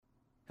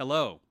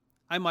Hello,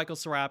 I'm Michael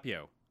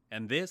Serapio,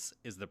 and this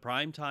is the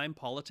Primetime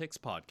Politics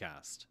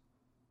Podcast.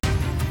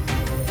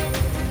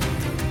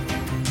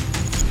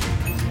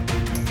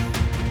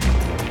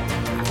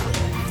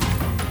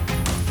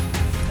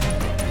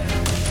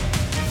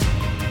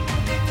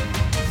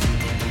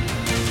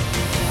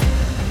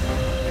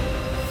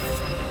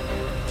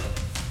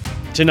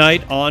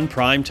 Tonight on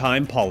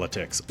Primetime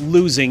Politics,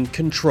 losing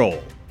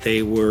control.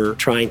 They were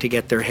trying to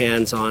get their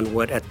hands on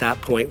what at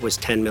that point was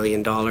 $10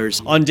 million.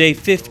 On day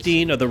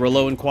 15 of the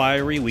Rouleau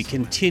inquiry, we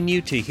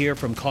continue to hear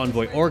from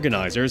convoy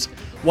organizers,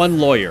 one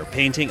lawyer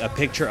painting a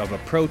picture of a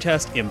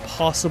protest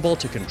impossible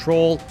to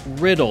control,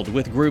 riddled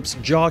with groups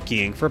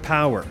jockeying for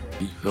power.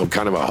 I'm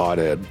kind of a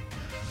hothead.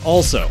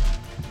 Also,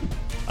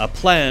 a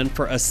plan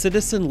for a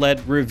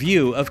citizen-led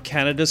review of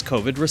Canada's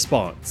COVID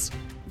response.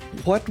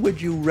 What would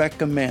you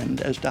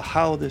recommend as to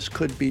how this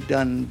could be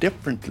done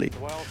differently?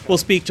 We'll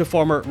speak to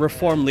former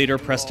Reform leader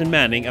Preston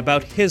Manning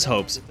about his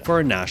hopes for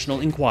a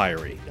national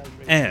inquiry.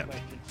 And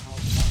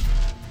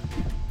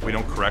we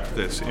don't correct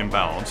this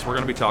imbalance, we're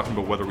going to be talking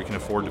about whether we can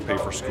afford to pay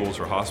for schools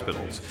or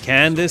hospitals.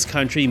 Can this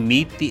country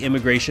meet the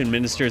immigration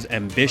minister's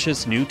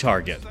ambitious new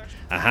target?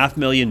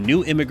 500,000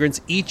 new immigrants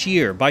each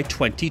year by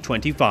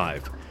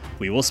 2025.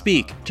 We will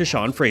speak to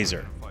Sean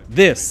Fraser.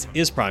 This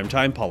is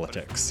Primetime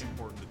Politics.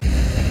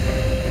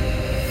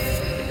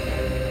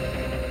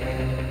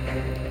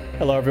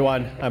 Hello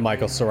everyone, I'm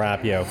Michael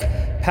Serapio.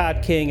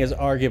 Pat King is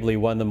arguably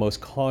one of the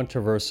most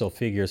controversial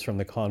figures from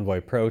the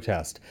convoy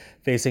protest.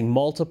 Facing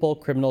multiple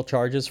criminal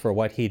charges for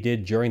what he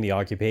did during the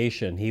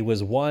occupation, he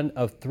was one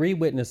of 3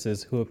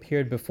 witnesses who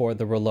appeared before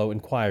the Rouleau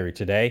inquiry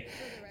today,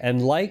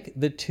 and like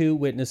the 2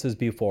 witnesses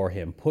before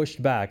him,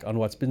 pushed back on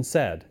what's been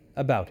said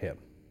about him.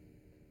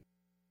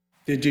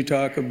 Did you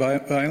talk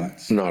about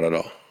violence? Not at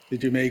all.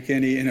 Did you make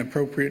any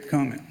inappropriate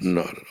comments?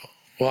 Not at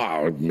all.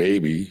 Wow,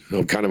 maybe.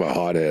 I'm kind of a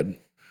hothead.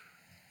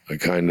 I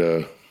kind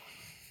of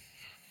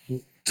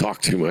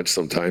talk too much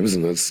sometimes,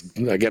 and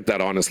I get that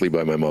honestly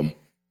by my mom.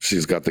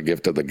 She's got the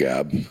gift of the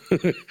gab.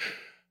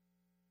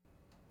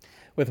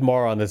 With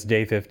more on this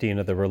day 15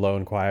 of the Rouleau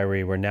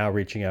inquiry, we're now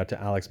reaching out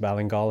to Alex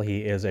Ballingall.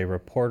 He is a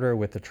reporter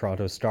with the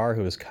Toronto Star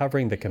who is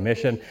covering the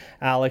commission.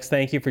 Alex,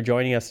 thank you for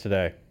joining us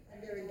today.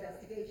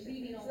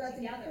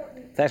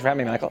 Thanks for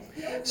having me, Michael.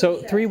 So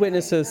 3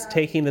 witnesses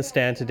taking the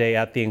stand today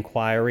at the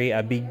inquiry,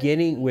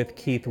 beginning with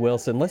Keith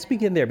Wilson. Let's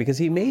begin there because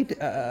he made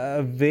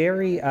a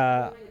very,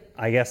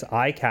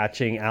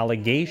 eye-catching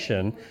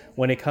allegation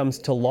when it comes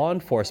to law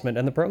enforcement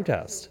and the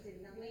protest.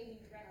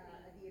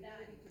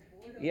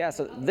 Yeah,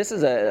 so this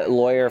is a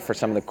lawyer for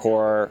some of the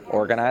core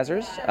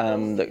organizers,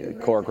 the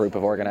core group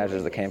of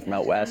organizers that came from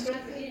out west,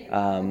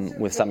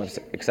 with some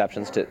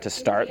exceptions to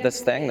start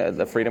this thing,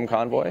 the Freedom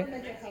Convoy.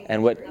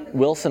 And what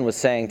Wilson was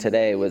saying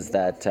today was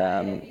that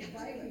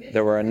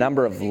there were a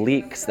number of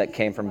leaks that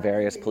came from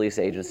various police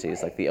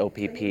agencies like the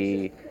OPP,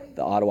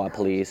 the Ottawa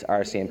Police,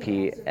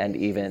 RCMP, and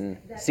even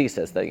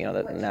CSIS, the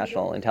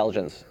National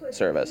Intelligence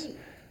Service.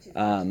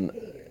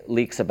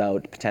 Leaks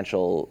about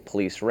potential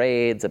police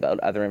raids, about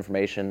other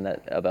information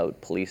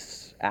about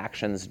police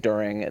actions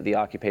during the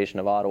occupation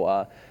of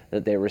Ottawa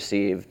that they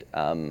received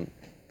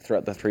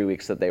throughout the 3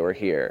 weeks that they were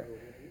here.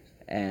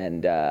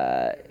 And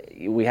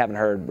we haven't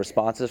heard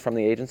responses from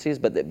the agencies,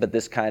 but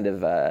this kind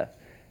of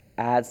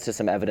adds to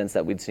some evidence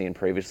that we'd seen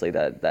previously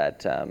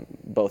that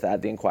both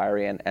at the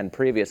inquiry and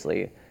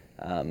previously,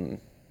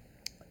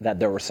 that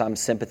there were some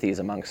sympathies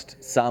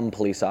amongst some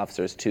police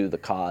officers to the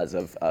cause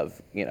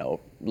of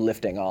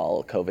lifting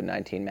all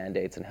COVID-19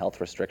 mandates and health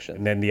restrictions.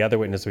 And then the other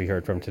witness we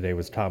heard from today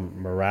was Tom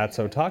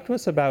Marazzo. Talk to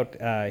us about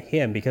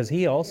him, because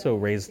he also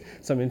raised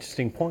some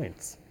interesting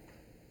points.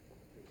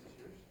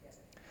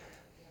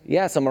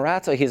 Yeah, so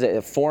Marazzo, he's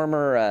a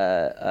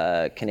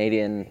former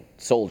Canadian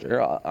soldier,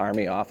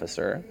 army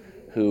officer,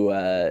 who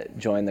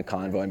joined the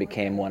convoy and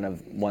became one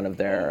of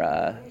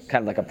their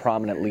kind of like a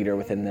prominent leader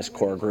within this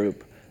core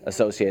group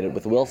associated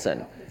with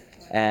Wilson.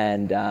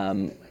 And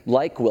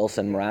like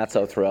Wilson,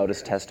 Marazzo throughout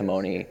his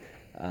testimony,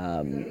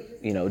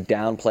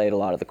 downplayed a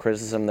lot of the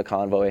criticism the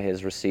convoy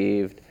has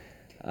received,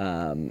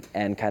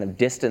 and kind of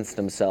distanced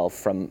himself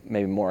from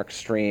maybe more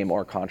extreme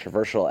or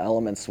controversial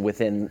elements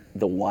within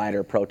the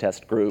wider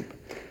protest group.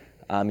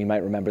 You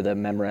might remember the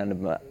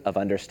memorandum of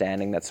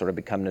understanding that's sort of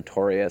become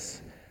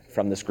notorious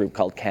from this group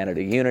called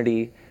Canada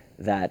Unity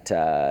that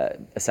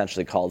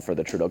essentially called for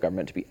the Trudeau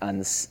government to be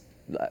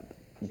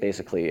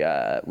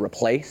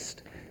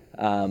replaced,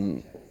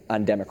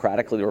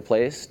 undemocratically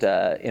replaced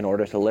in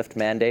order to lift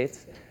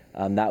mandates.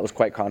 That was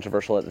quite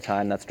controversial at the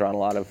time. That's drawn a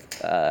lot of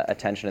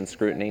attention and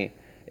scrutiny.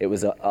 It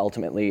was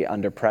ultimately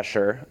under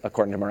pressure,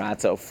 according to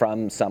Marazzo,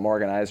 from some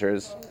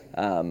organizers,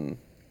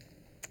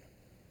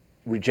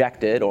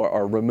 rejected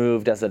or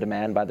removed as a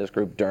demand by this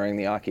group during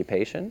the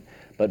occupation.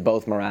 But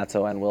both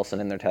Marazzo and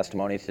Wilson in their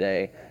testimony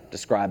today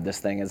described this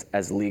thing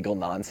as legal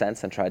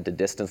nonsense and tried to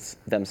distance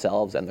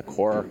themselves and the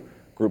core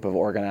group of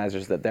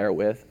organizers that they're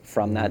with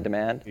from that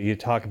demand. You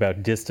talk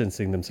about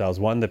distancing themselves.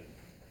 One of the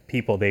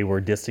people they were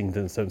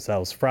distancing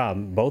themselves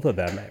from, both of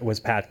them, was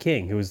Pat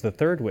King, who was the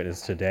third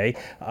witness today,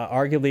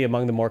 arguably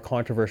among the more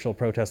controversial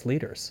protest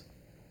leaders.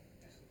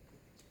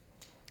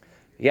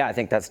 Yeah, I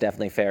think that's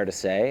definitely fair to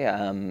say.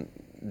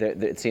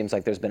 It seems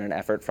like there's been an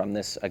effort from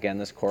this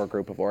core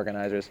group of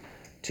organizers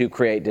to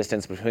create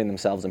distance between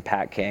themselves and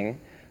Pat King.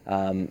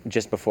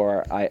 Just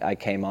before I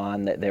came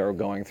on, that they were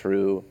going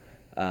through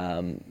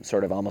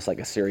sort of almost like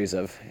a series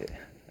of,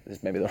 this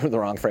is maybe the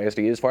wrong phrase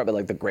to use for it, but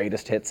like the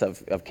greatest hits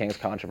of King's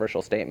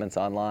controversial statements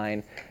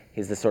online.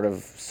 He's this sort of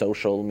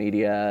social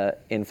media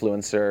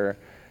influencer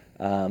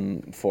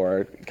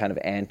for kind of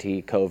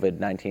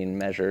anti-COVID-19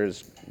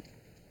 measures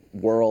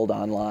world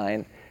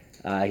online.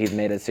 He's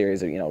made a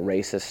series of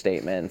racist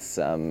statements,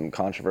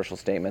 controversial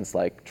statements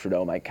like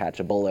Trudeau might catch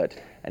a bullet,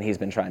 and he's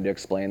been trying to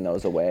explain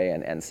those away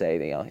and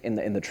say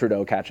in the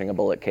Trudeau catching a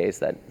bullet case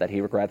that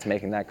he regrets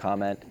making that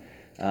comment.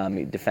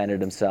 He defended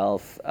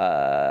himself,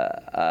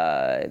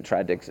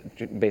 tried to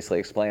basically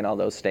explain all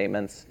those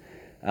statements,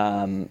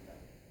 and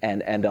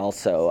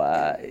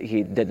also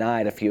he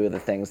denied a few of the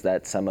things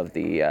that some of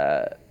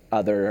the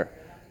other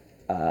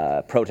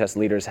protest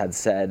leaders had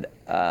said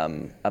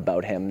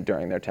about him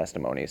during their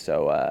testimony.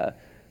 So a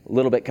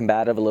little bit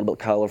combative, a little bit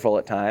colorful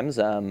at times,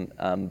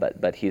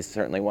 but he's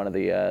certainly one of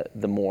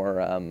the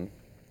more,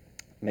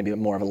 maybe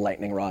more of a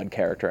lightning rod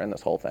character in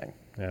this whole thing.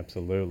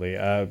 Absolutely.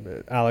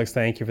 Alex,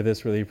 thank you for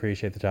this. Really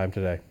appreciate the time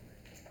today.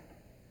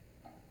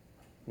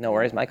 No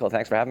worries, Michael.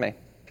 Thanks for having me.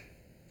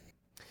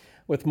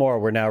 With more,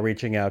 we're now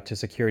reaching out to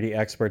security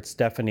expert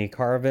Stephanie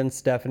Carvin.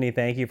 Stephanie,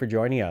 thank you for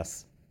joining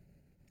us.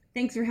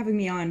 Thanks for having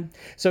me on.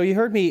 So you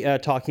heard me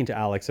talking to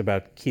Alex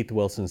about Keith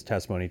Wilson's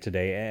testimony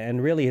today,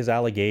 and really his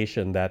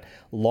allegation that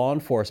law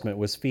enforcement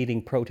was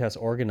feeding protest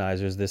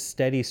organizers this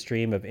steady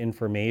stream of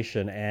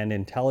information and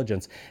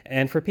intelligence.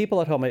 And for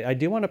people at home, I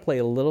do want to play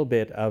a little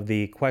bit of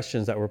the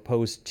questions that were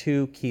posed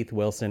to Keith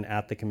Wilson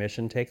at the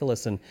commission. Take a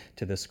listen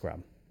to this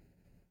scrum.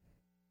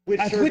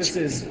 Which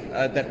services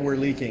that were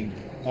leaking?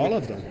 All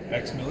of them.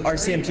 Ex-military?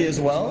 RCMP as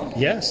well?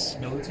 Yes.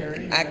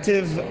 Military?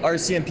 Active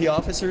RCMP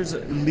officers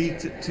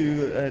leaked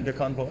to the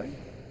convoy?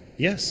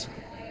 Yes.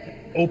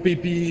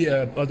 OPP,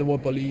 Ottawa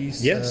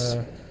Police? Yes.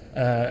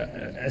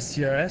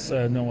 SCRS?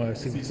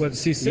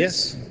 CSIS?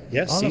 Yes.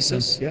 Yes,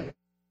 CSIS, yeah.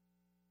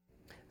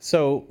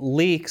 So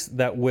leaks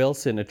that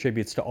Wilson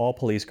attributes to all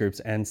police groups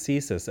and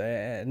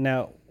CSIS.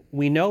 Now,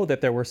 we know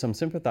that there were some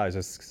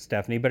sympathizers,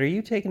 Stephanie, but are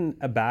you taken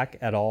aback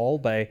at all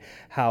by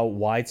how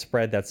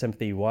widespread that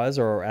sympathy was,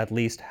 or at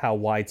least how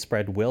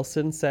widespread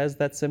Wilson says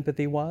that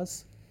sympathy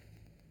was?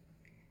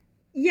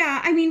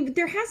 Yeah, I mean,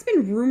 there has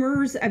been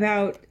rumors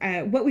about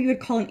what we would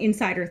call an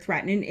insider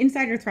threat. And an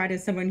insider threat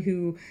is someone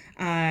who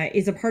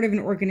is a part of an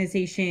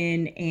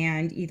organization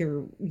and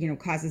either,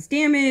 causes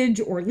damage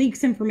or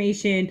leaks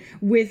information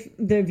with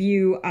the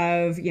view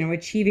of,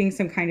 achieving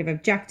some kind of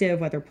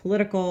objective, whether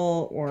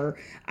political or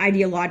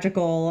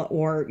ideological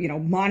or,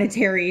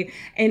 monetary,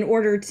 in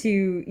order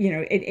to,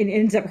 it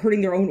ends up hurting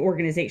their own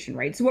organization,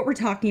 right? So what we're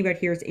talking about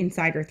here is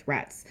insider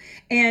threats.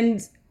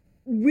 And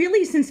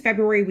really, since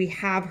February, we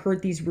have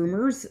heard these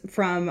rumors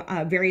from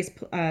various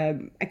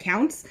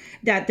accounts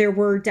that there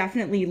were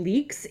definitely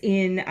leaks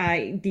in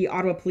the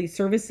Ottawa Police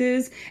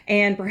Services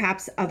and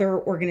perhaps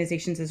other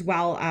organizations as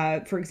well.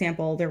 For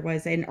example, there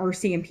was an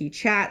RCMP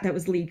chat that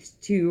was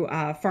leaked to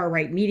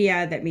far-right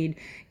media that made,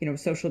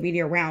 social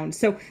media rounds.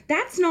 So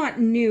that's not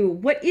new.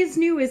 What is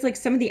new is like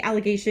some of the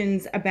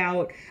allegations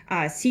about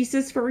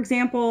CSIS, for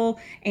example,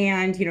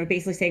 and,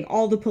 basically saying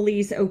all the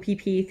police,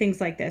 OPP,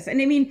 things like this.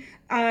 And I mean,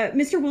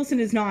 Mr. Wilson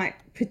is not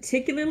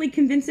particularly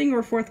convincing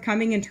or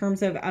forthcoming in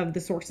terms of the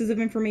sources of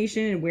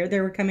information and where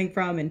they were coming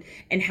from and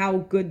how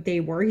good they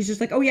were. He's just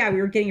like, oh yeah, we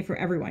were getting it from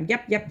everyone.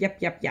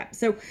 Yep.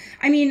 So,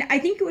 I mean, I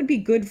think it would be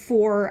good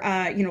for,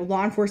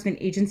 law enforcement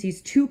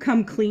agencies to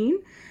come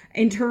clean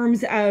in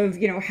terms of,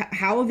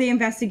 how have they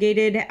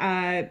investigated?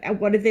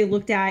 What have they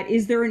looked at?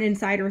 Is there an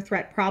insider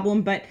threat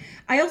problem? But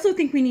I also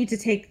think we need to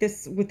take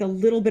this with a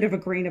little bit of a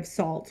grain of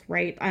salt,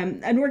 right?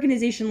 An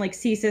organization like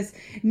CSIS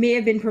may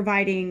have been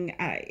providing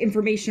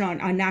information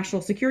on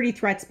national security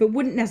threats, but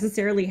wouldn't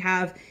necessarily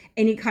have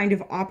any kind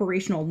of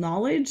operational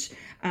knowledge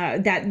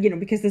that,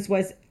 because this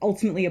was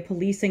ultimately a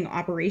policing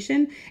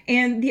operation.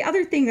 And the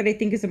other thing that I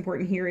think is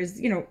important here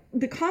is,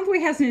 the convoy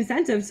has an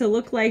incentive to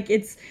look like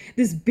it's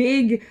this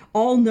big,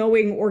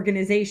 all-knowing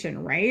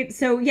organization, right?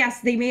 So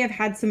yes, they may have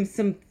had some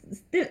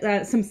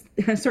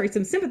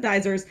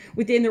sympathizers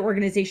within their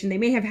organization. They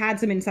may have had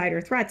some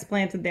insider threats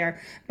planted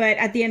there, but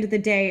at the end of the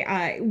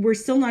day, we're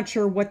still not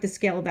sure what the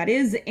scale of that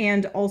is.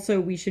 And also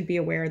we should be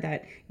aware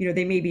that,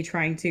 they may be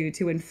trying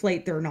to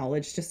inflate their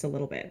knowledge just a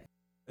little bit.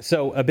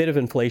 So a bit of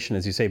inflation,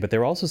 as you say, but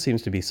there also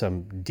seems to be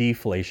some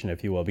deflation,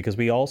 if you will, because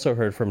we also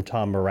heard from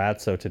Tom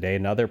Marazzo today,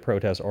 another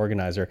protest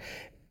organizer.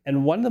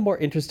 And one of the more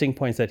interesting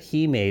points that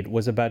he made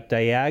was about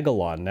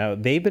Diagolon. Now,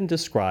 they've been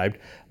described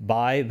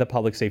by the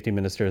public safety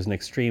minister as an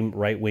extreme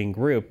right-wing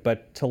group,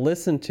 but to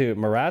listen to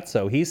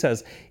Marazzo, he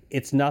says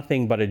it's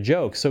nothing but a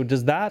joke. So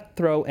does that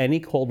throw any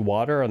cold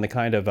water on the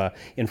kind of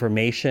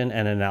information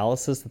and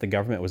analysis that the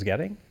government was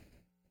getting?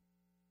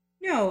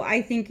 No,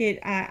 I think it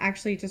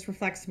actually just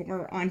reflects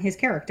more on his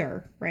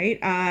character, right?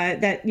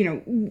 That,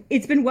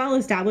 it's been well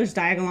established.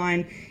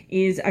 Diagolon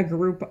is a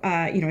group,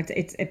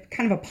 it's a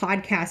kind of a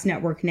podcast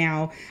network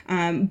now,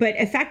 but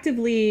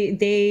effectively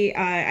they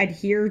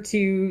adhere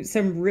to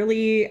some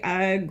really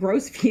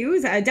gross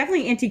views,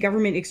 definitely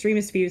anti-government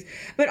extremist views,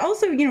 but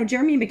also,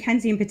 Jeremy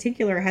Mackenzie in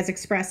particular has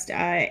expressed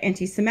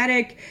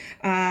anti-Semitic,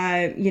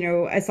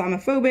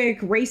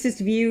 Islamophobic,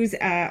 racist views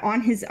on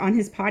his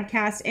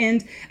podcast,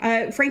 and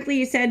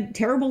frankly said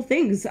terrible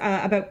things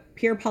about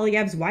Pierre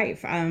Poilievre's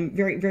wife,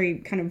 very, very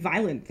kind of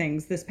violent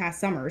things this past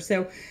summer.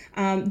 So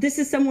this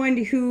is someone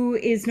who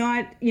is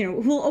not,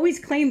 who'll always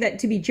claim that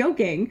to be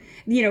joking.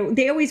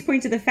 They always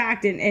point to the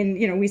fact,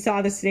 and we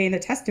saw this today in the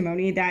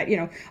testimony that,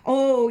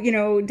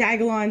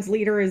 Diagolon's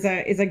leader is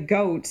a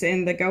goat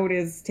and the goat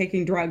is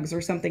taking drugs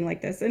or something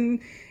like this. And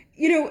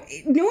no one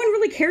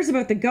really cares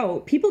about the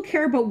goat. People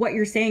care about what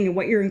you're saying and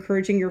what you're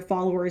encouraging your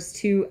followers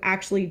to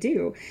actually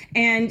do.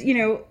 And,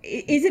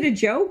 is it a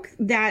joke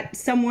that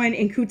someone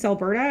in Coutts,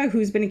 Alberta,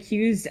 who's been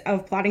accused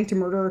of plotting to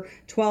murder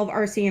 12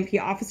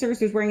 RCMP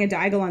officers was wearing a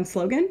Diagolon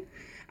slogan?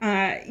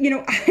 I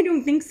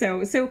don't think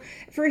so. So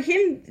for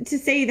him to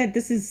say that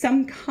this is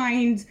some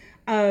kind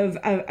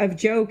of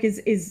joke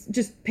is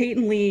just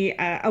patently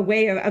a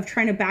way of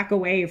trying to back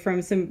away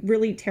from some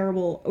really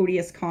terrible,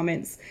 odious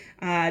comments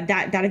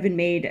that have been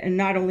made, and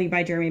not only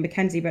by Jeremy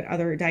Mackenzie, but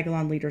other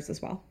Diagolon leaders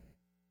as well.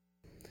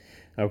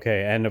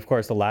 Okay, and of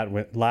course,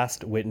 the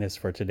last witness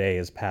for today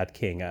is Pat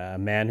King, a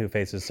man who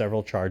faces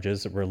several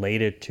charges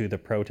related to the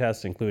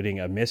protest, including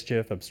a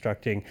mischief,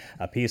 obstructing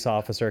a peace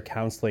officer,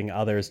 counseling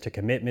others to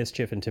commit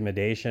mischief,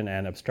 intimidation,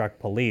 and obstruct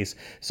police.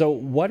 So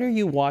what are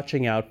you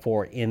watching out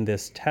for in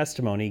this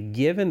testimony,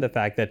 given the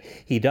fact that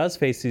he does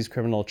face these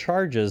criminal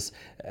charges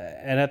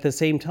and at the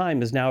same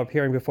time is now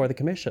appearing before the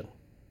commission?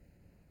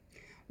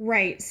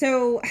 Right.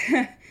 So,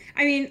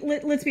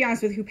 let's be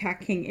honest with who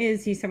Pat King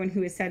is. He's someone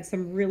who has said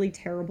some really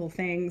terrible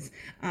things.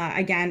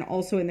 Again,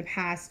 also in the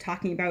past,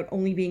 talking about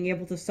only being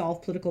able to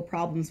solve political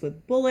problems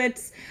with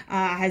bullets,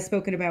 has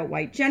spoken about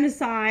white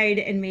genocide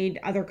and made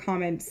other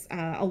comments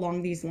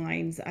along these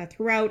lines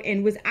throughout,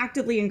 and was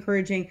actively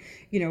encouraging,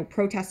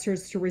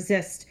 protesters to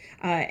resist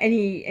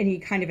any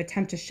kind of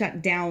attempt to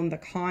shut down the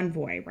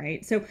convoy,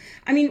 right? So,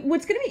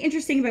 what's going to be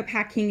interesting about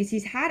Pat King is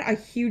he's had a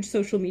huge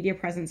social media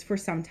presence for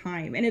some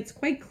time, and it's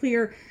quite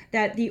clear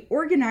that the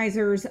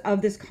organizers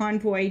of this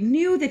convoy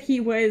knew that he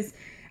was,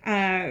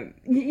 they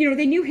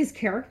knew his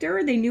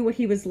character, they knew what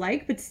he was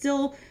like, but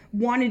still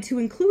wanted to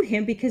include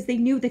him because they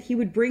knew that he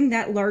would bring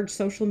that large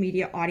social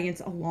media audience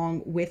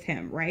along with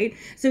him, right?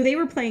 So they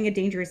were playing a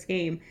dangerous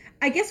game.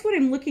 I guess what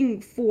I'm looking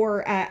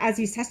for as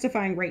he's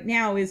testifying right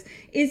now is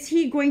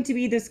he going to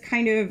be this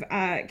kind of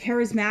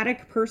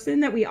charismatic person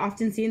that we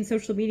often see in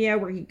social media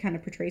where he kind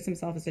of portrays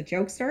himself as a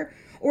jokester?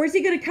 Or is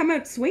he going to come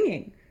out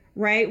swinging,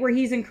 right? Where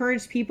he's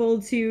encouraged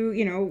people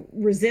to,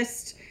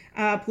 resist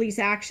police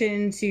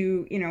action,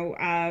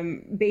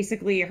 to,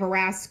 basically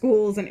harass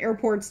schools and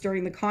airports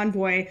during the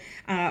convoy.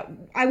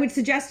 I would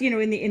suggest,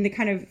 in the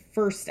kind of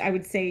first, I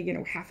would say,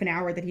 half an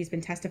hour that he's been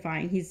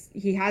testifying,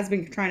 he has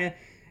been trying to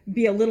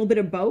be a little bit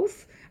of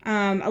both,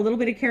 a little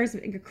bit of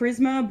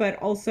charisma, but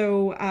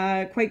also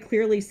quite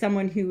clearly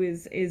someone who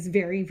is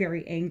very,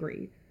 very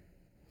angry.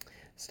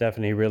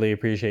 Stephanie, really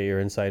appreciate your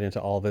insight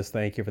into all this.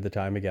 Thank you for the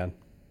time again.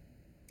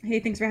 Hey,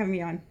 thanks for having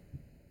me on.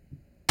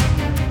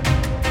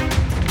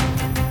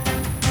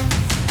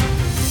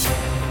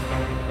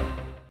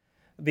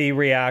 The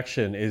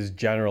reaction is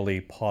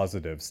generally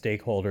positive.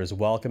 Stakeholders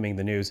welcoming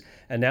the news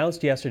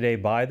announced yesterday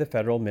by the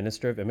Federal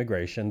Minister of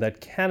Immigration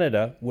that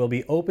Canada will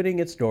be opening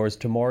its doors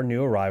to more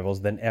new arrivals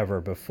than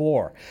ever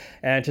before.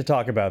 And to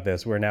talk about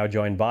this, we're now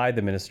joined by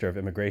the Minister of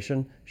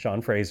Immigration,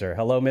 Sean Fraser.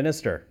 Hello,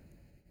 Minister.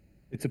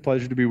 It's a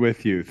pleasure to be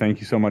with you. Thank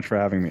you so much for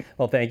having me.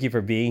 Well, thank you for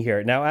being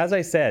here. Now, as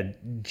I said,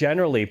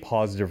 generally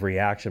positive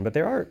reaction, but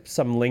there are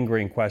some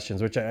lingering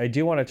questions, which I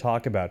do want to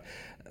talk about.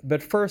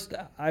 But first,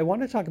 I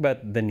want to talk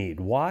about the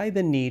need. Why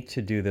the need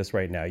to do this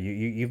right now?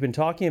 You've been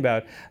talking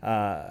about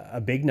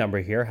a big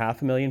number here,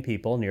 500,000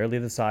 people, nearly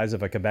the size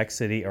of a Quebec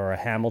City or a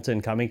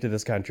Hamilton coming to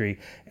this country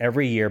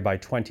every year by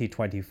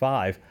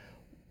 2025.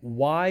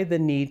 Why the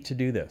need to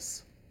do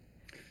this?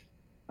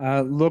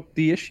 Look,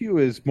 the issue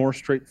is more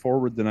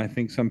straightforward than I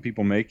think some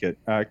people make it.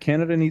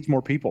 Canada needs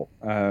more people.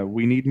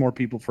 We need more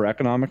people for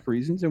economic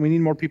reasons, and we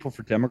need more people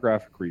for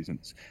demographic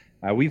reasons.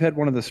 We've had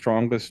one of the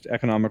strongest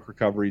economic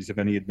recoveries of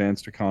any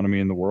advanced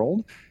economy in the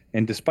world.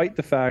 And despite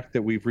the fact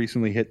that we've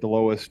recently hit the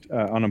lowest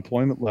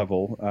unemployment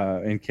level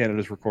in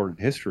Canada's recorded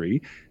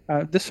history,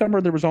 this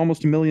summer there was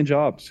almost 1 million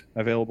jobs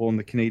available in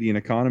the Canadian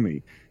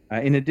economy.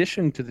 In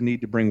addition to the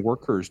need to bring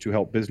workers to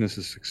help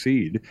businesses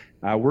succeed,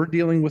 we're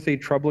dealing with a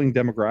troubling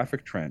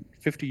demographic trend.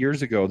 50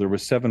 years ago, there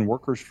was 7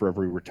 workers for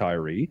every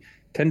retiree.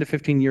 10 to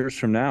 15 years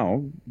from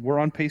now, we're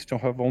on pace to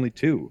have only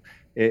 2.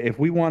 If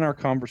we want our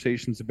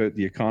conversations about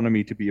the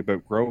economy to be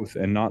about growth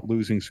and not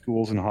losing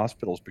schools and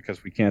hospitals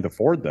because we can't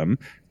afford them,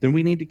 then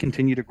we need to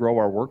continue to grow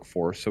our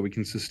workforce so we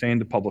can sustain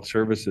the public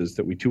services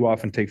that we too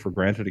often take for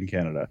granted in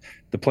Canada.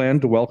 The plan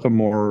to welcome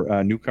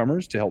more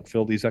newcomers to help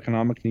fill these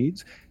economic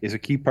needs is a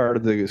key part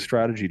of the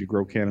strategy to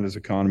grow Canada's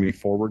economy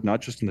forward, not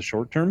just in the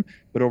short term,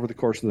 but over the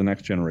course of the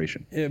next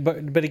generation.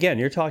 But again,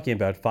 you're talking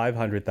about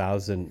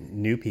 500,000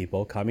 new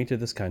people coming to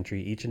this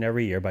country each and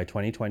every year by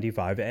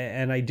 2025.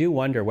 And I do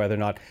wonder whether or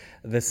not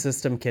the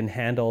system can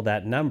handle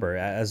that number.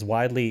 As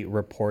widely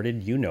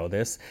reported, you know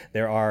this,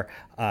 there are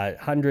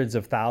hundreds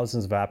of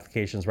thousands of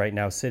applications right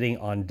now sitting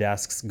on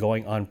desks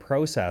going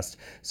unprocessed.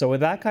 So with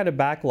that kind of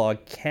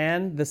backlog,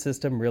 can the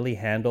system really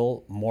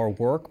handle more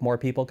work, more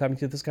people coming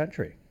to this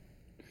country?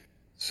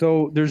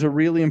 So there's a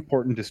really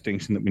important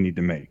distinction that we need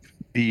to make.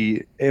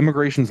 The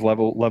immigration's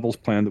levels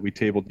plan that we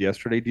tabled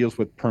yesterday deals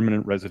with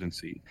permanent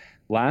residency.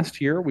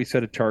 Last year, we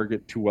set a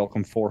target to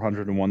welcome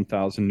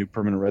 401,000 new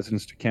permanent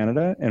residents to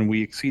Canada, and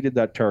we exceeded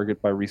that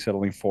target by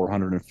resettling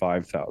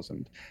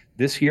 405,000.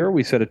 This year,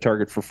 we set a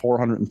target for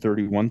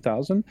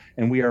 431,000,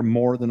 and we are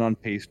more than on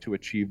pace to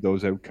achieve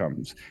those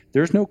outcomes.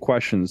 There's no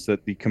questions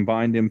that the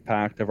combined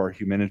impact of our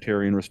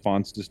humanitarian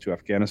responses to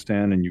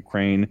Afghanistan and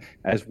Ukraine,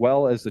 as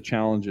well as the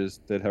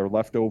challenges that are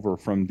left over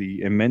from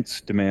the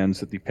immense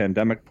demands that the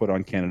pandemic put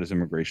on Canada's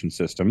immigration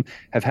system,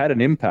 have had an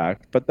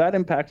impact, but that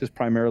impact has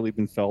primarily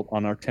been felt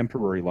on our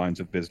temporary lines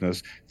of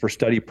business for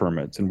study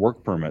permits and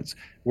work permits.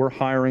 We're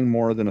hiring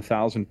more than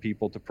 1,000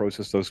 people to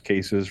process those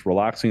cases,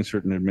 relaxing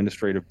certain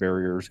administrative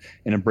barriers,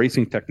 and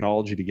embracing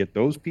technology to get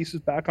those pieces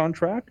back on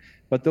track.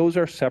 But those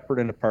are separate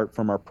and apart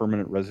from our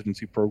permanent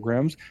residency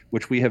programs,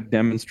 which we have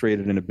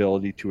demonstrated an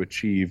ability to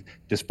achieve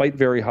despite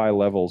very high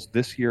levels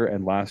this year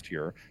and last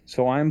year.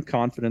 So I'm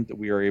confident that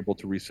we are able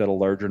to resettle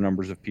larger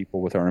numbers of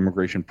people with our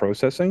immigration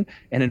processing.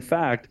 And in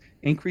fact,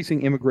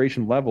 increasing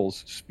immigration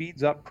levels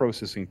speeds up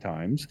processing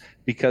times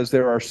because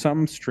there are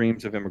some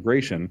streams of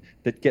immigration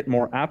that get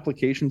more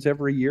applications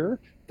every year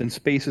than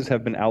spaces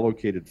have been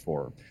allocated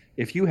for.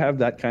 If you have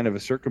that kind of a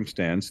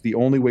circumstance, the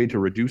only way to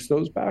reduce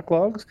those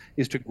backlogs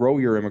is to grow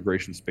your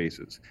immigration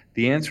spaces.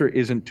 The answer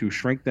isn't to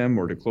shrink them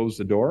or to close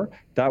the door.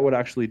 That would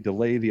actually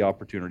delay the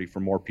opportunity for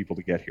more people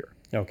to get here.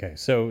 Okay,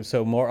 so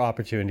more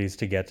opportunities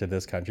to get to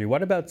this country.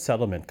 What about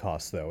settlement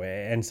costs, though,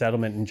 and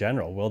settlement in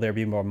general? Will there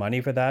be more money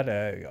for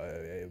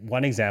that?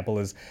 One example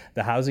is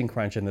the housing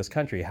crunch in this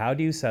country. How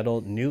do you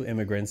settle new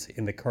immigrants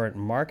in the current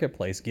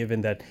marketplace,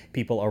 given that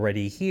people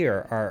already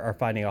here are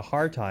finding a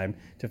hard time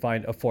to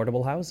find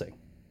affordable housing?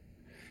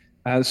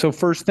 So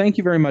first, thank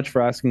you very much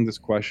for asking this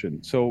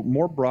question. So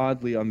more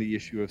broadly on the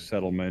issue of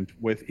settlement,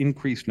 with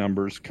increased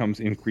numbers comes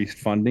increased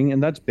funding,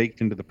 and that's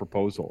baked into the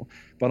proposal.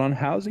 But on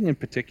housing in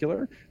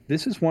particular,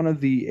 this is one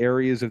of the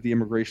areas of the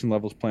immigration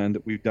levels plan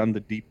that we've done the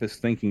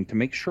deepest thinking to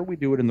make sure we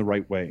do it in the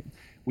right way.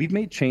 We've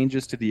made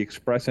changes to the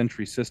express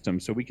entry system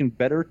so we can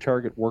better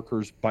target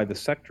workers by the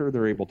sector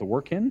they're able to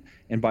work in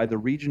and by the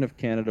region of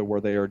Canada where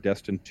they are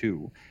destined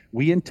to.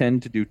 We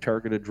intend to do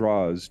targeted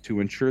draws to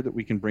ensure that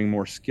we can bring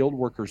more skilled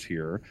workers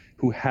here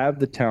who have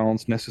the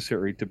talents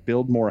necessary to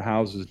build more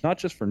houses, not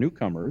just for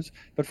newcomers,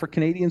 but for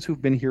Canadians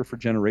who've been here for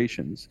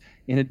generations.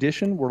 In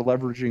addition, we're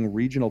leveraging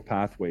regional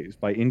pathways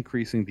by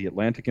increasing the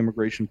Atlantic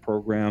Immigration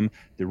Program,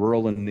 the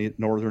Rural and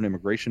Northern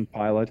Immigration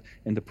Pilot,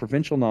 and the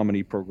Provincial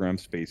Nominee Program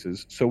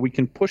spaces so we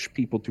can push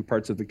people to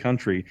parts of the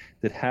country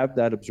that have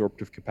that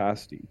absorptive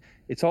capacity.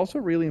 It's also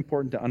really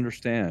important to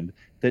understand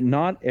that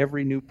not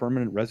every new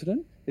permanent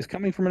resident is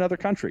coming from another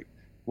country.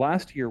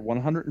 Last year,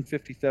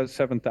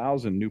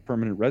 157,000 new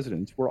permanent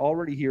residents were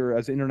already here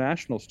as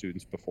international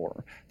students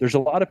before. There's a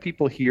lot of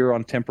people here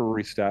on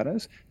temporary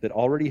status that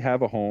already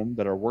have a home,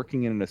 that are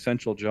working in an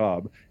essential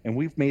job, and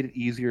we've made it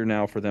easier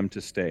now for them to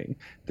stay.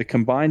 The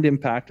combined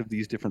impact of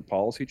these different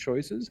policy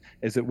choices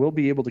is that we'll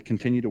be able to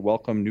continue to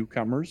welcome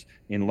newcomers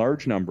in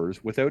large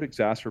numbers without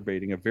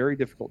exacerbating a very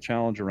difficult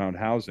challenge around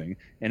housing.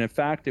 And in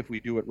fact, if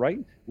we do it right,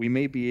 we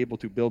may be able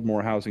to build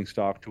more housing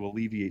stock to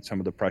alleviate some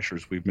of the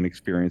pressures we've been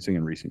experiencing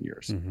in recent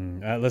years.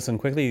 Mm-hmm. Listen,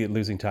 quickly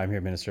losing time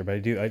here, Minister,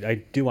 but I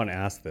do want to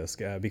ask this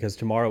because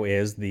tomorrow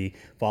is the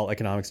fall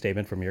economic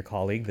statement from your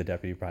colleague, the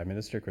Deputy Prime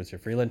Minister, Chrystia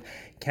Freeland.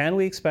 Can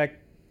we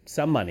expect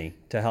some money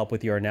to help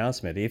with your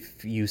announcement?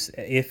 If you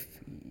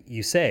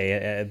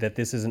say that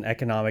this is an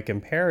economic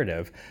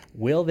imperative,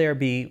 will there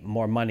be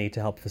more money to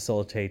help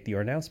facilitate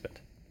your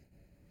announcement?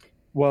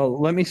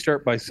 Well, let me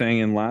start by saying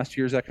in last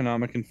year's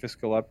economic and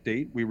fiscal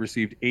update, we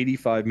received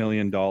 $85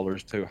 million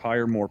to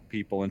hire more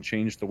people and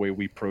change the way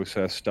we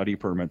process study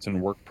permits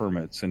and work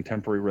permits and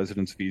temporary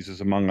residence visas,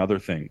 among other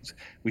things.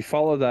 We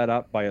follow that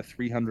up by a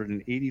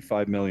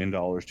 $385 million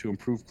to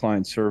improve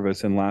client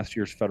service in last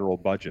year's federal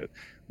budget.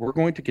 We're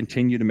going to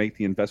continue to make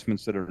the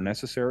investments that are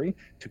necessary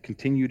to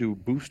continue to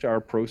boost our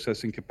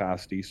processing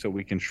capacity so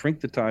we can shrink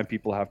the time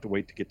people have to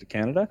wait to get to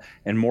Canada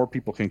and more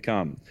people can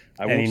come.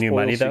 I Any won't new spoil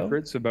money, though?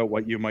 secrets about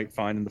what you might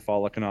find in the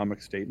fall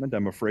economic statement.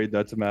 I'm afraid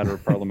that's a matter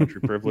of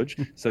parliamentary privilege.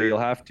 So you'll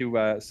have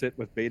to sit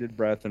with bated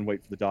breath and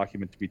wait for the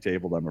document to be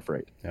tabled, I'm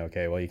afraid.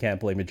 Okay, well, you can't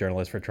blame a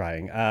journalist for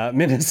trying.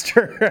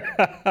 Minister.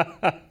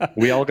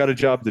 We all got a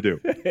job to do.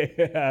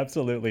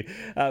 Absolutely.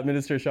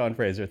 Minister Sean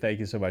Fraser, thank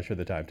you so much for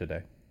the time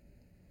today.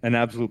 An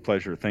absolute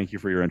pleasure. Thank you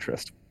for your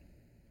interest.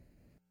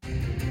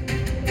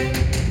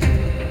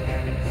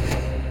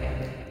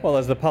 Well,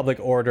 as the Public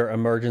Order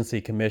Emergency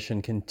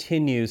Commission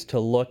continues to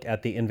look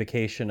at the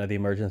invocation of the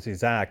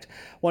Emergencies Act,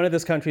 one of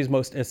this country's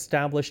most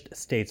established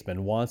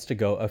statesmen wants to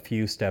go a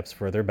few steps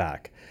further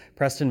back.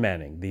 Preston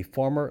Manning, the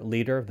former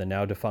leader of the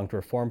now defunct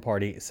Reform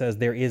Party, says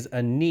there is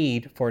a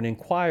need for an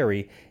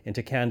inquiry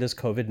into Canada's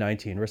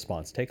COVID-19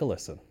 response. Take a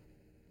listen.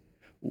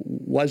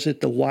 Was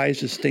it the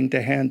wisest thing to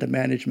hand the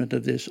management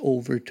of this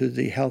over to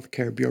the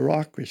healthcare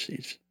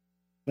bureaucracies?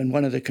 When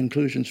one of the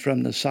conclusions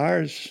from the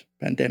SARS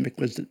pandemic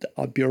was that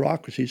our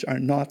bureaucracies are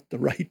not the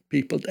right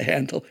people to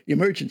handle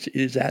emergency.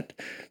 Is that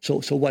so?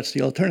 So what's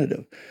the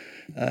alternative?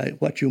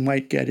 What you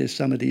might get is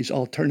some of these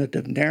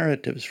alternative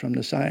narratives from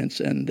the science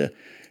and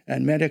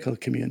medical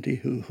community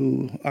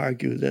who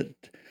argue that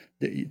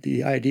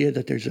the idea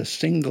that there's a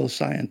single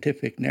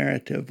scientific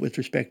narrative with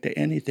respect to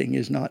anything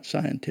is not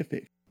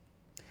scientific.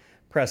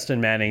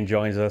 Preston Manning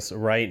joins us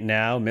right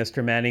now.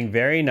 Mr. Manning,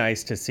 very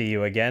nice to see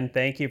you again.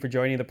 Thank you for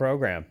joining the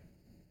program.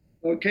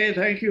 Okay,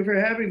 thank you for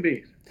having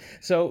me.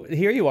 So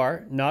here you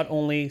are, not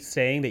only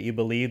saying that you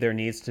believe there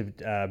needs to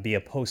be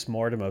a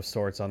post-mortem of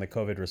sorts on the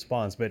COVID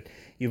response, but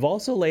you've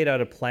also laid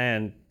out a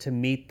plan to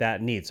meet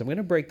that need. So I'm going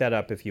to break that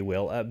up, if you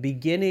will,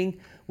 beginning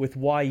with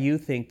why you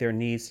think there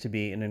needs to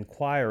be an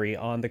inquiry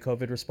on the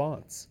COVID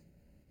response.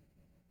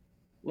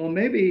 Well,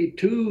 maybe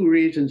two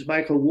reasons,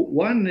 Michael.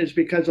 One is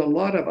because a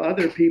lot of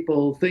other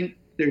people think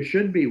there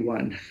should be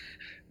one.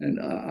 And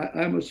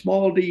I'm a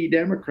small d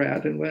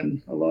Democrat, and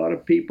when a lot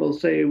of people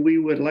say we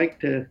would like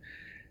to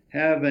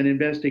have an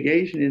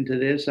investigation into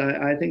this,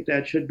 I think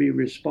that should be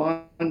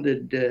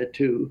responded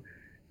to.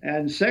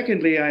 And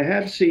secondly, I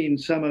have seen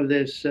some of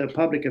this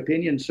public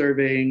opinion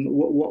surveying,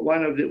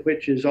 one of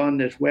which is on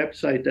this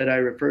website that I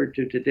referred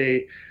to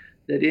today,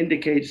 that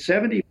indicates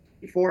 74%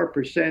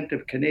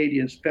 of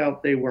Canadians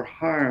felt they were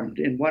harmed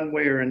in one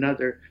way or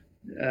another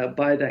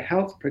by the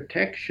health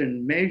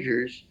protection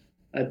measures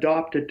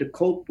adopted to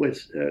cope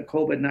with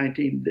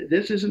COVID-19.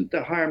 This isn't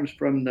the harms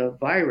from the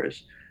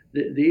virus.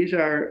 These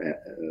are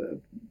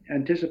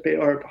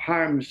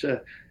harms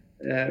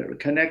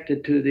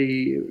connected to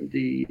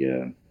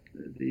the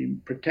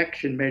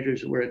protection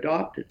measures that were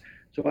adopted.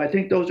 So I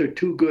think those are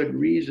two good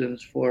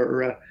reasons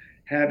for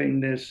having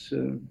this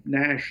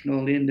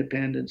national,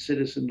 independent,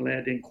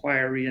 citizen-led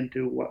inquiry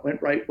into what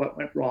went right, what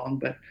went wrong,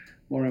 but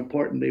more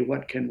importantly,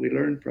 what can we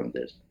learn from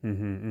this?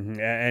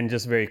 And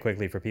just very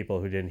quickly for people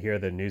who didn't hear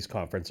the news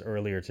conference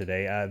earlier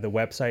today, the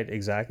website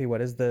exactly,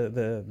 what is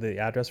the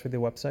address for the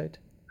website?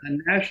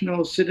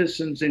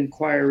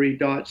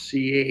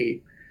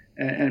 nationalcitizensinquiry.ca.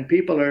 And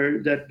people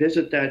that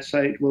visit that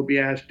site will be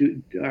asked,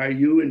 are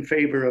you in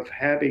favor of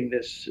having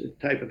this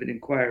type of an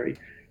inquiry?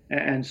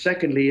 And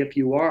secondly, if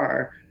you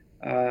are,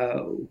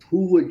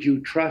 who would you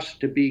trust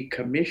to be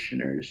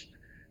commissioners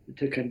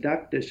to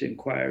conduct this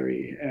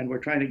inquiry? And we're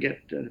trying to get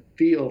a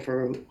feel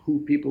for who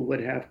people would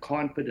have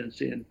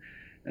confidence in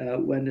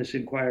when this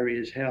inquiry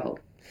is held.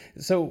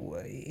 So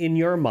in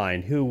your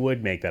mind, who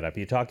would make that up?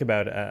 You talked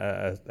about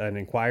an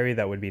inquiry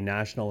that would be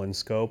national in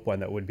scope, one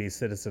that would be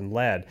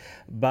citizen-led.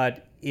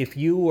 But if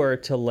you were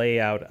to lay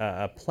out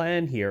a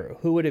plan here,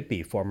 who would it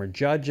be? Former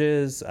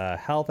judges,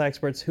 health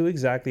experts? Who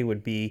exactly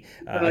would be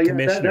a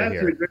commissioner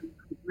here? That's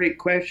a great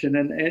question.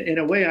 And in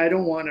a way, I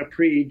don't want to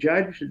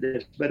prejudge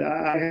this, but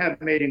I have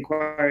made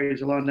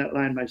inquiries along that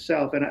line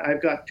myself. And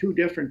I've got two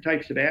different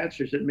types of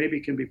answers that maybe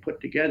can be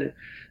put together.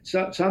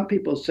 Some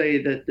people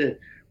say that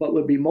what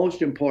would be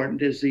most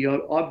important is the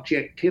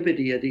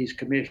objectivity of these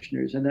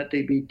commissioners and that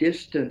they be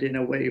distant in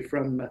a way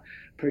from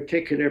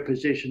particular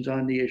positions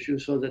on the issue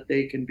so that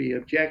they can be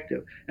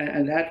objective.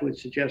 And that would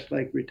suggest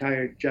like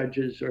retired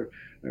judges or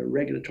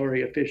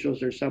regulatory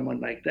officials or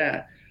someone like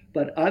that.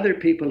 But other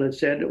people have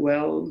said,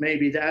 well,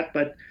 maybe that,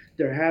 but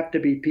there have to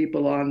be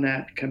people on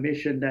that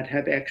commission that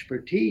have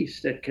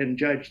expertise that can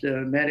judge the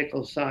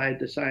medical side,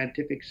 the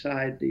scientific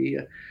side,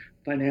 the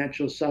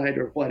financial side,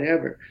 or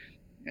whatever.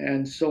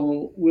 And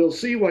so we'll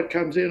see what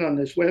comes in on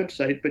this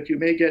website, but you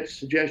may get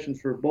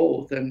suggestions for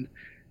both. And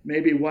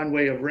maybe one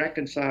way of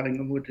reconciling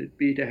them would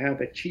be to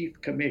have a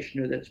chief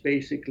commissioner that's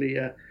basically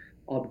a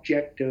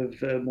objective,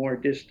 more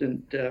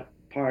distant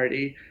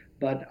party,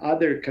 but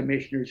other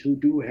commissioners who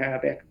do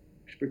have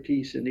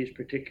expertise in these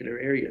particular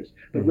areas.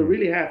 But we'll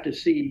really have to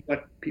see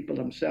what people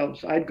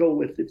themselves, I'd go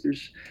with, if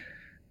there's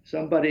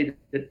somebody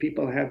that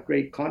people have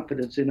great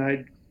confidence in,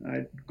 I'd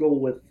I'd go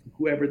with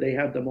whoever they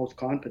have the most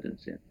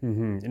confidence in.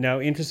 Mm-hmm. Now,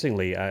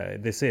 interestingly,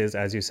 this is,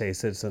 as you say,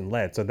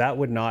 citizen-led. So that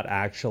would not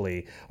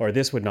actually, or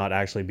this would not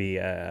actually be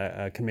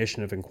a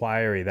commission of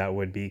inquiry that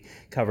would be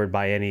covered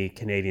by any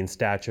Canadian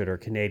statute or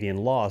Canadian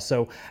law.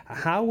 So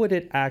how would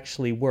it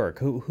actually work?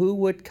 Who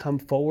would come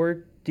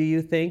forward, do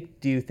you think?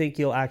 Do you think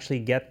you'll actually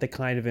get the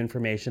kind of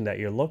information that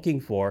you're looking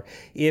for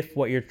if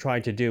what you're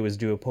trying to do is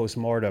do a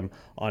postmortem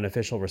on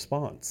official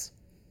response?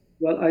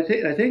 Well, I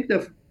think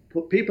the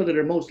people that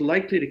are most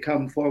likely to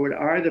come forward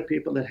are the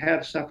people that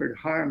have suffered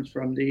harms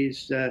from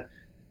these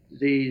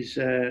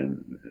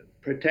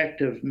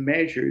protective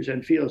measures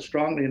and feel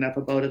strongly enough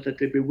about it that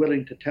they'd be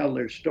willing to tell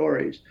their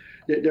stories.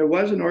 There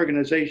was an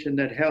organization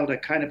that held a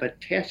kind of a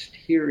test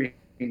hearing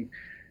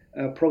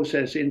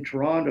process in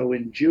Toronto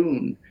in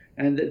June,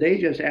 and they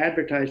just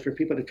advertised for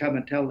people to come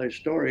and tell their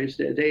stories.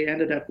 They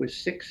ended up with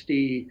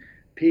 60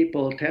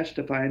 people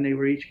testifying. They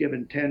were each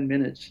given 10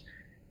 minutes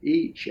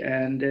each,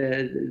 and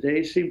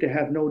they seem to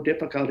have no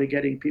difficulty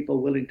getting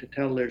people willing to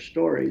tell their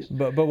stories.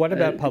 But what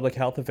about public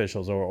health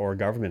officials or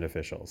government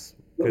officials?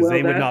 Because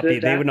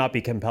they would not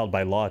be compelled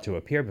by law to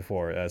appear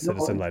before a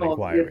citizen-led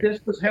inquiry. If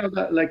this was held,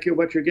 like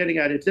what you're getting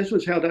at, if this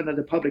was held under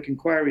the Public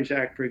Inquiries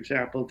Act, for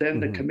example, then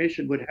the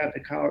commission would have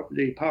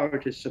the power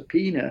to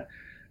subpoena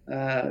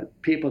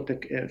people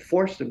to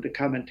force them to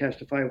come and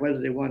testify whether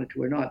they wanted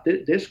to or not.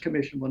 This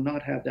commission will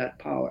not have that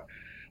power.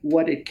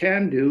 What it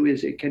can do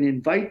is it can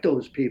invite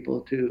those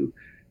people to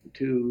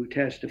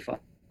testify.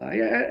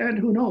 And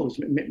who knows,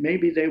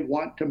 maybe they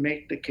want to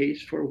make the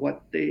case for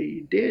what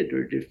they did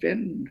or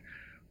defend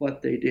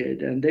what they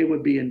did, and they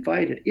would be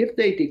invited. If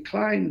they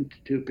declined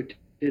to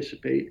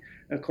participate,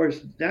 of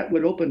course, that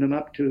would open them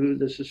up to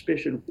the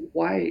suspicion,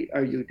 why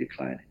are you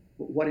declining?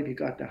 What have you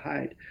got to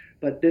hide?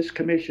 But this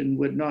commission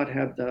would not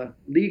have the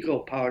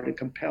legal power to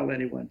compel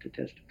anyone to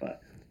testify.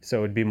 So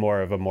it would be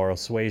more of a moral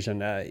suasion.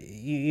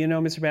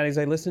 Mr. Mannings,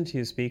 I listen to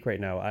you speak right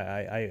now.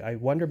 I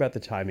wonder about the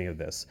timing of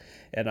this.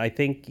 And I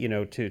think,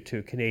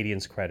 to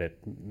Canadians' credit,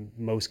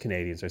 most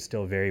Canadians are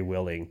still very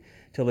willing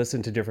to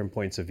listen to different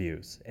points of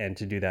views and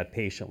to do that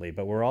patiently.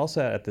 But we're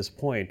also at this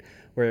point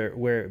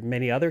where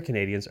many other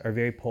Canadians are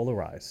very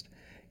polarized.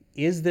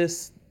 Is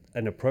this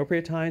an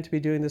appropriate time to be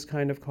doing this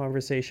kind of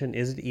conversation?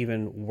 Is it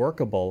even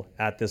workable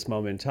at this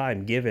moment in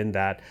time, given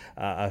that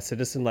a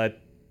citizen-led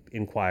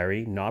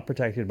inquiry, not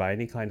protected by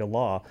any kind of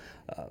law,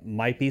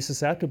 might be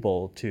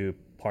susceptible to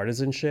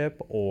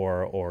partisanship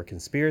or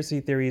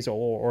conspiracy theories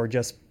or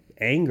just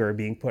anger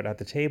being put at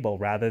the table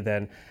rather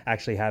than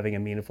actually having a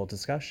meaningful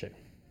discussion?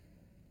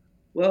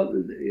 Well,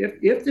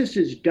 if this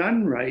is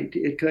done right,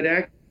 it could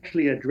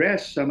actually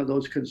address some of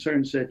those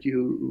concerns that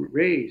you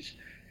raise.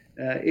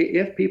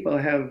 If people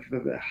have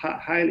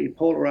highly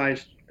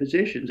polarized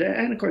positions,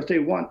 and of course they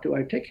want to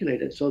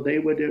articulate it, so they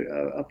would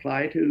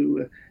apply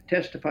to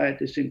testify at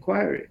this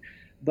inquiry,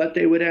 but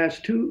they would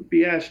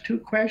be asked two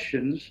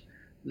questions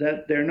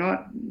that they're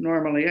not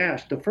normally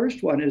asked. The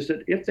first one is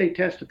that if they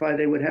testify,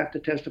 they would have to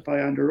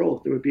testify under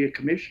oath. There would be a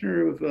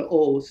commissioner of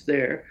oaths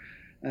there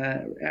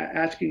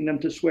asking them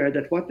to swear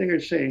that what they are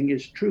saying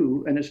is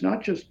true, and it's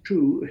not just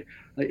true,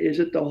 is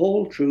it the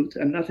whole truth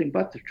and nothing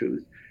but the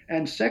truth?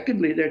 And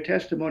secondly, their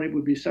testimony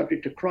would be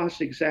subject to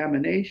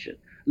cross-examination.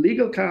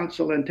 Legal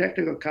counsel and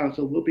technical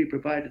counsel will be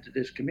provided to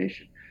this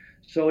commission.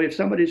 So if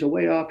somebody's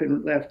away off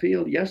in left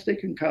field, yes, they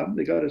can come.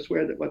 They got to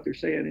swear that what they're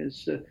saying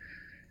is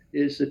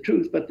the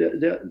truth, but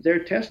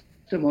their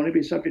testimony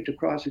be subject to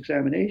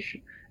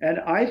cross-examination. And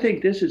I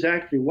think this is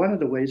actually one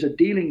of the ways of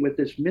dealing with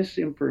this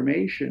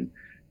misinformation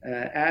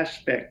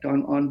aspect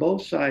on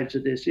both sides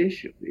of this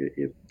issue.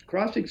 If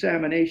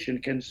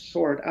cross-examination can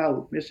sort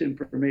out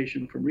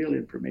misinformation from real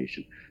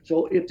information.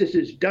 So if this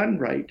is done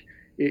right,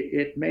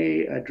 it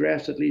may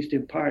address, at least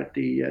in part,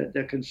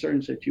 the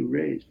concerns that you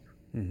raised.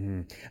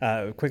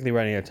 Mm-hmm. Quickly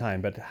running out of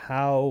time, but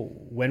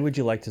when would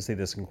you like to see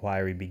this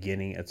inquiry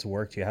beginning its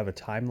work? Do you have a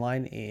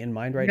timeline in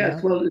mind right now?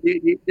 Yes, well,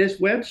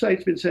 this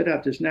website's been set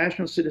up, this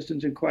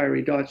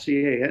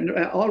nationalcitizensinquiry.ca, and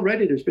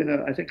already there's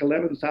been, I think,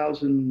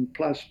 11,000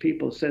 plus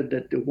people said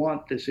that they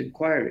want this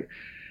inquiry.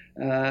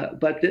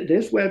 But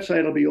this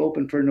website will be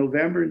open for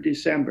November and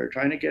December,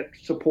 trying to get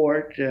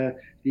support,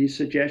 these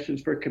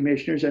suggestions for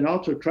commissioners, and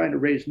also trying to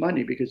raise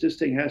money because this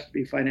thing has to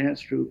be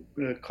financed through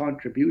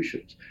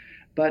contributions.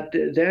 But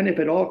then if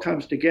it all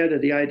comes together,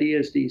 the idea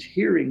is these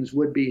hearings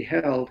would be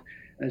held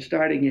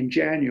starting in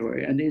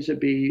January, and these would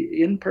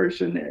be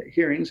in-person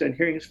hearings and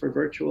hearings for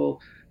virtual.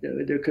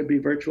 There could be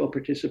virtual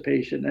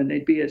participation, and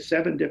they'd be at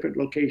 7 different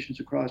locations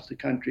across the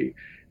country,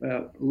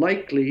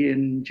 likely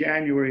in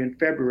January and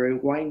February,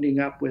 winding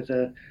up with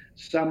a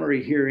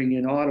summary hearing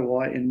in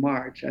Ottawa in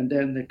March, and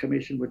then the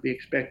commission would be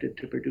expected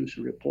to produce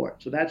a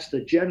report. So that's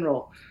the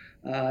general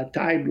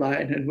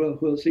timeline, and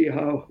we'll see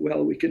how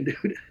well we can do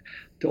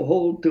to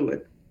hold to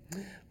it.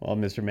 Well,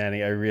 Mr.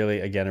 Manning, I really,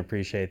 again,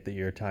 appreciate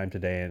your time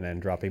today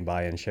and dropping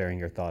by and sharing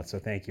your thoughts. So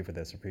thank you for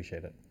this.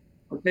 Appreciate it.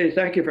 Okay,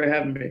 thank you for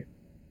having me.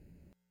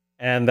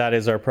 And that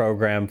is our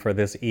program for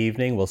this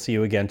evening. We'll see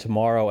you again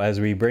tomorrow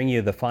as we bring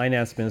you the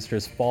Finance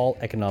Minister's fall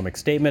economic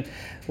statement.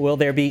 Will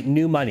there be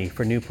new money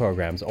for new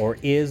programs, or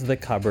is the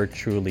cupboard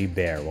truly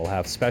bare? We'll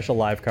have special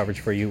live coverage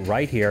for you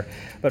right here.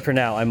 But for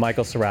now, I'm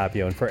Michael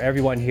Serapio, and for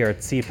everyone here at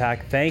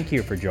CPAC, thank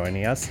you for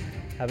joining us.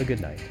 Have a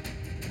good night.